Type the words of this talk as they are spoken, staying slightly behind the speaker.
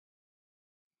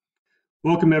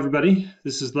Welcome, everybody.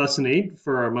 This is lesson 8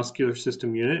 for our muscular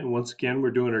system unit. And once again, we're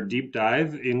doing our deep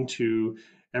dive into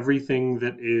everything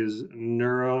that is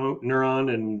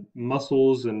neuron and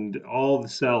muscles and all the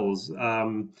cells.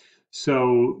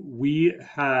 So we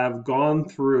have gone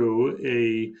through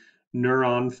a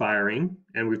neuron firing,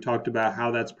 and we've talked about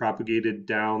how that's propagated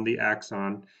down the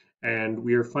axon. And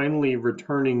we are finally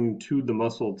returning to the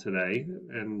muscle today.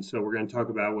 And so we're going to talk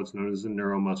about what's known as the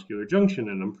neuromuscular junction.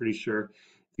 And I'm pretty sure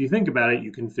if you think about it,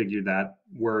 you can figure that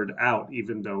word out,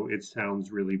 even though it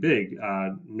sounds really big.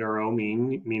 Neuro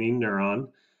meaning neuron,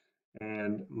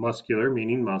 and muscular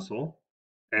meaning muscle,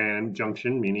 and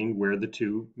junction meaning where the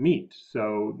two meet.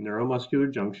 So neuromuscular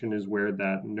junction is where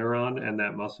that neuron and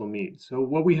that muscle meet. So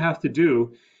what we have to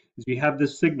do is we have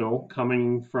this signal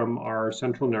coming from our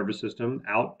central nervous system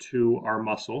out to our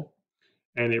muscle,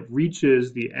 and it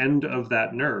reaches the end of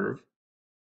that nerve,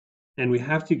 and we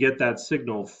have to get that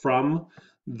signal from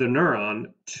the neuron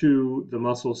to the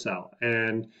muscle cell.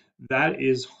 And that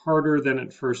is harder than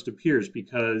it first appears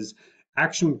because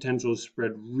action potentials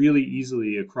spread really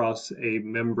easily across a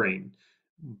membrane,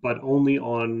 but only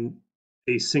on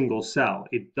a single cell.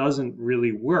 It doesn't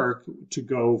really work to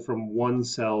go from one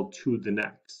cell to the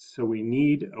next. So we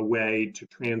need a way to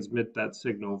transmit that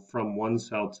signal from one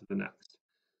cell to the next.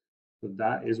 So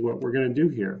that is what we're going to do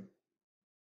here.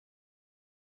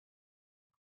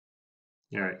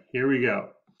 All right, here we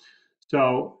go.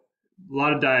 So a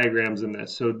lot of diagrams in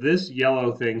this. So this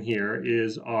yellow thing here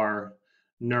is our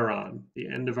neuron, the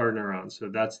end of our neuron. So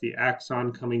that's the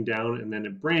axon coming down, and then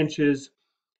it branches,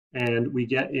 and we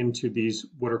get into these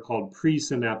what are called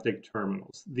presynaptic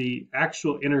terminals. The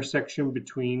actual intersection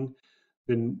between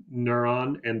the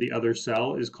neuron and the other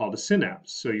cell is called a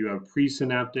synapse. So you have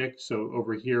presynaptic. So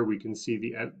over here we can see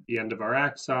the end of our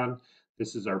axon.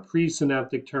 This is our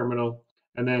presynaptic terminal.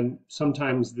 And then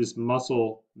sometimes this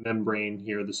muscle membrane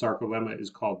here, the sarcolemma, is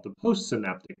called the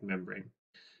postsynaptic membrane.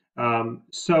 And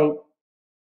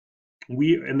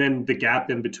then the gap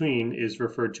in between is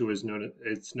referred to as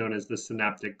it's known as the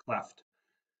synaptic cleft.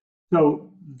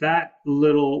 So that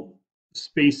little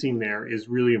spacing there is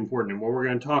really important. And what we're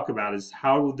going to talk about is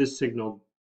how this signal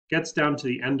gets down to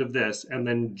the end of this and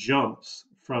then jumps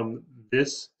from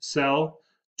this cell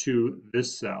to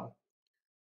this cell.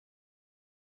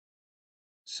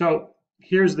 So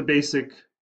here's the basic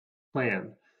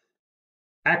plan.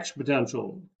 Action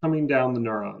potential coming down the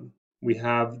neuron. We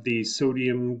have the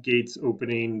sodium gates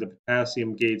opening, the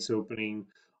potassium gates opening,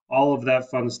 all of that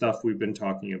fun stuff we've been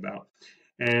talking about.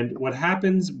 And what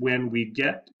happens when we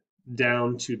get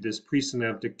down to this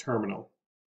presynaptic terminal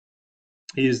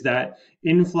is that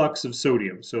influx of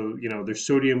sodium. So, there's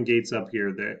sodium gates up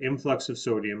here. The influx of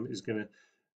sodium is going to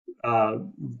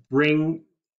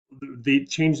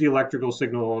change the electrical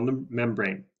signal on the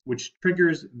membrane, which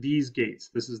triggers these gates.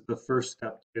 This is the first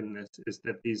step in this, is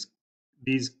that these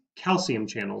calcium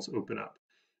channels open up.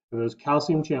 And those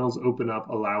calcium channels open up,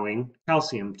 allowing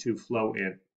calcium to flow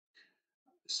in.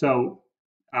 So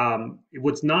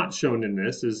what's not shown in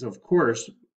this is, of course,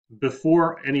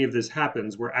 before any of this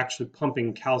happens, we're actually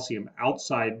pumping calcium out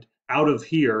of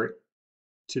here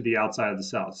to the outside of the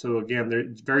cell. So again,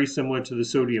 it's very similar to the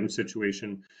sodium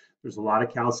situation. There's a lot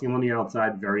of calcium on the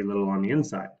outside, very little on the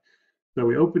inside. So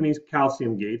we open these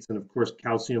calcium gates, and of course,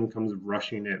 calcium comes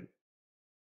rushing in.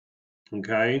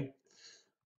 Okay.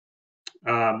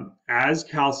 As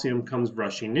calcium comes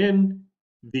rushing in,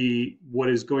 what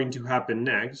is going to happen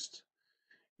next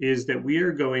is that we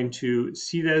are going to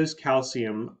see those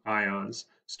calcium ions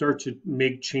start to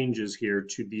make changes here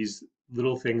to these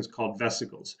little things called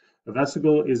vesicles. A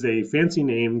vesicle is a fancy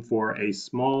name for a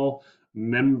small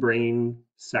membrane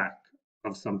sac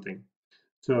of something.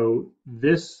 So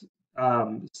this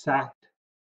sac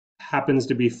happens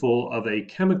to be full of a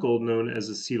chemical known as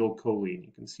acetylcholine.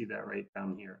 You can see that right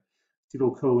down here.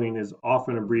 Acetylcholine is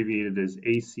often abbreviated as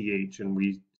ACH, and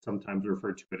we sometimes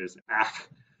refer to it as ACH,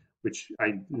 which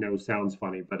I know sounds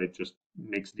funny, but it just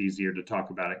makes it easier to talk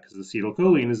about it because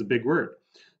acetylcholine is a big word.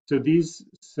 So these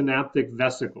synaptic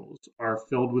vesicles are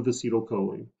filled with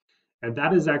acetylcholine, and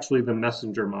that is actually the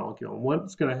messenger molecule. And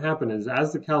what's going to happen is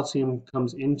as the calcium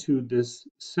comes into this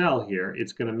cell here,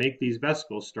 it's going to make these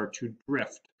vesicles start to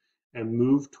drift and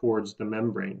move towards the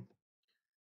membrane.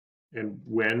 And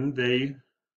when they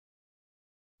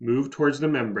move towards the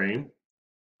membrane,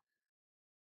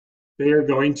 they are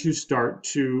going to start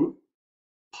to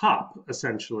pop,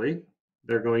 essentially.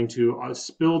 They're going to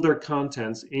spill their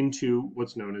contents into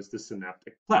what's known as the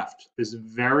synaptic cleft, this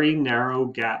very narrow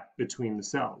gap between the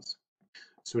cells.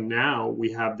 So now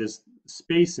we have this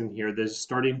space in here that is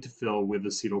starting to fill with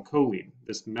acetylcholine,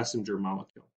 this messenger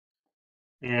molecule.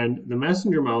 And the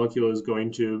messenger molecule is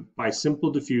going to, by simple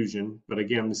diffusion, but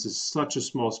again, this is such a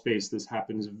small space, this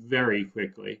happens very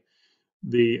quickly.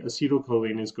 The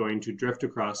acetylcholine is going to drift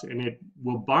across and it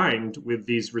will bind with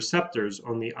these receptors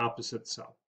on the opposite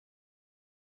cell.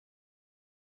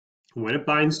 When it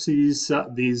binds to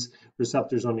these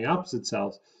receptors on the opposite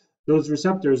cells, those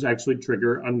receptors actually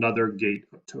trigger another gate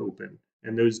to open.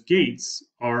 And those gates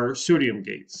are sodium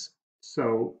gates.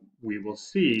 So we will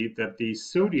see that these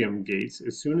sodium gates,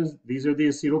 as soon as these are the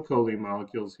acetylcholine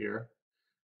molecules here,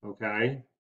 okay,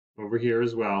 over here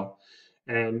as well.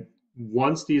 And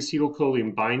once the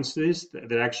acetylcholine binds to this,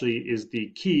 that actually is the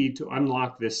key to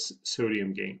unlock this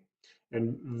sodium gate.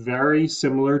 And very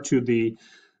similar to the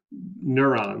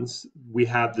neurons, we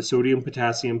have the sodium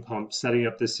potassium pump setting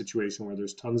up this situation where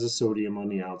there's tons of sodium on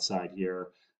the outside here,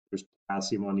 there's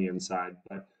potassium on the inside.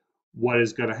 But what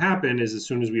is going to happen is as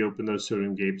soon as we open those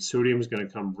sodium gates, sodium is going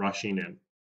to come rushing in.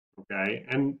 Okay,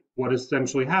 and what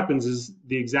essentially happens is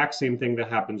the exact same thing that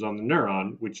happens on the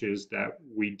neuron, which is that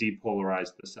we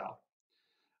depolarize the cell.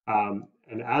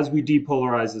 And as we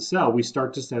depolarize the cell, we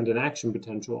start to send an action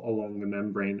potential along the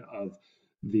membrane of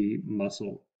the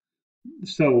muscle.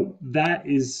 So that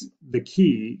is the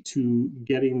key to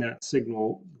getting that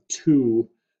signal to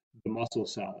the muscle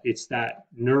cell. It's that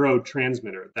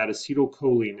neurotransmitter, that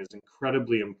acetylcholine is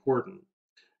incredibly important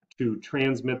to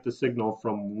transmit the signal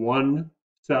from one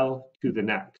cell to the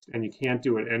next, and you can't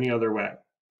do it any other way.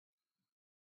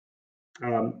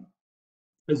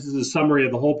 This is a summary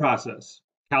of the whole process.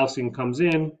 Calcium comes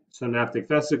in, synaptic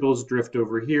vesicles drift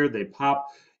over here, they pop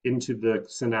into the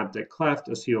synaptic cleft,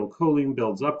 acetylcholine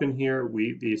builds up in here,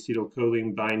 the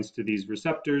acetylcholine binds to these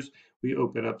receptors, we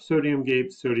open up sodium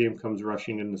gates, sodium comes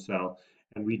rushing in the cell,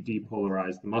 and we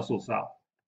depolarize the muscle cell.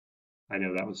 I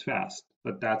know that was fast,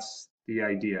 but that's the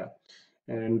idea.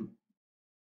 And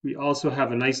we also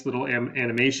have a nice little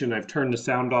animation. I've turned the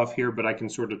sound off here, but I can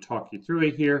sort of talk you through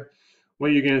it here.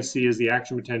 What you're going to see is the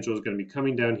action potential is going to be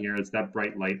coming down here. It's that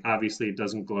bright light. Obviously, it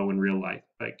doesn't glow in real life,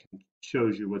 but it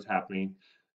shows you what's happening.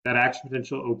 That action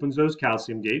potential opens those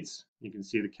calcium gates. You can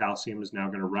see the calcium is now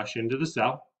going to rush into the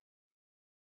cell.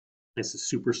 This is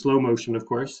super slow motion, of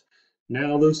course.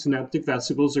 Now those synaptic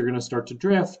vesicles are going to start to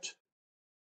drift.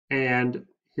 And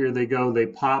here they go, they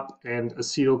pop, and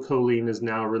acetylcholine is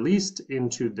now released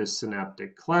into this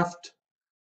synaptic cleft,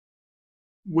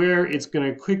 where it's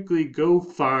going to quickly go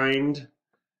find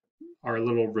our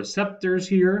little receptors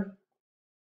here.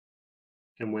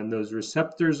 And when those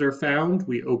receptors are found,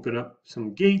 we open up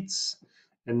some gates,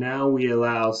 and now we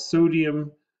allow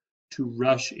sodium to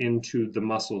rush into the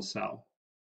muscle cell.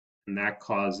 And that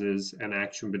causes an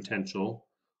action potential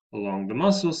along the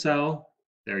muscle cell.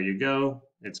 There you go.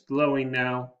 It's glowing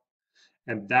now.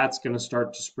 And that's going to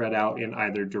start to spread out in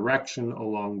either direction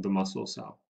along the muscle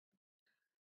cell.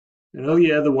 And oh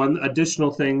yeah, the one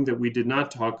additional thing that we did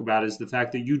not talk about is the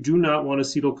fact that you do not want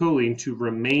acetylcholine to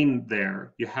remain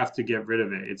there. You have to get rid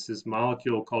of it. It's this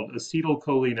molecule called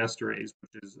acetylcholine esterase,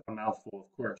 which is a mouthful,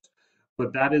 of course.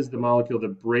 But that is the molecule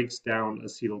that breaks down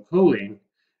acetylcholine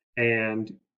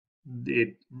and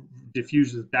it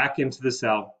diffuses back into the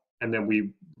cell, and then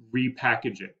we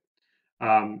repackage it.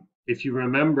 If you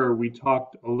remember, we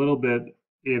talked a little bit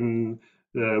in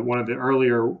one of the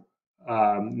earlier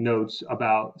notes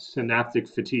about synaptic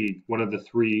fatigue, one of the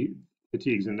three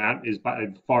fatigues, and that is by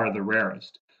far the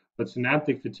rarest. But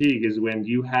synaptic fatigue is when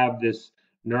you have this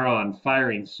neuron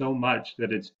firing so much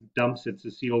that it dumps its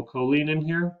acetylcholine in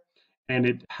here, and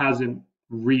it hasn't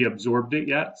reabsorbed it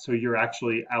yet, so you're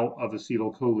actually out of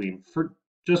acetylcholine for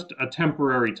just a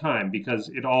temporary time because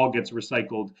it all gets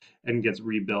recycled and gets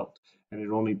rebuilt, and it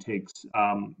only takes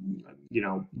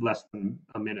less than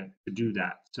a minute to do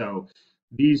that. So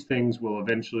these things will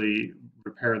eventually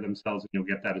repair themselves and you'll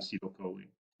get that acetylcholine.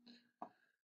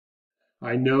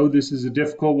 I know this is a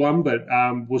difficult one, but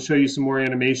we'll show you some more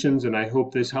animations and I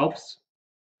hope this helps.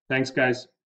 Thanks, guys.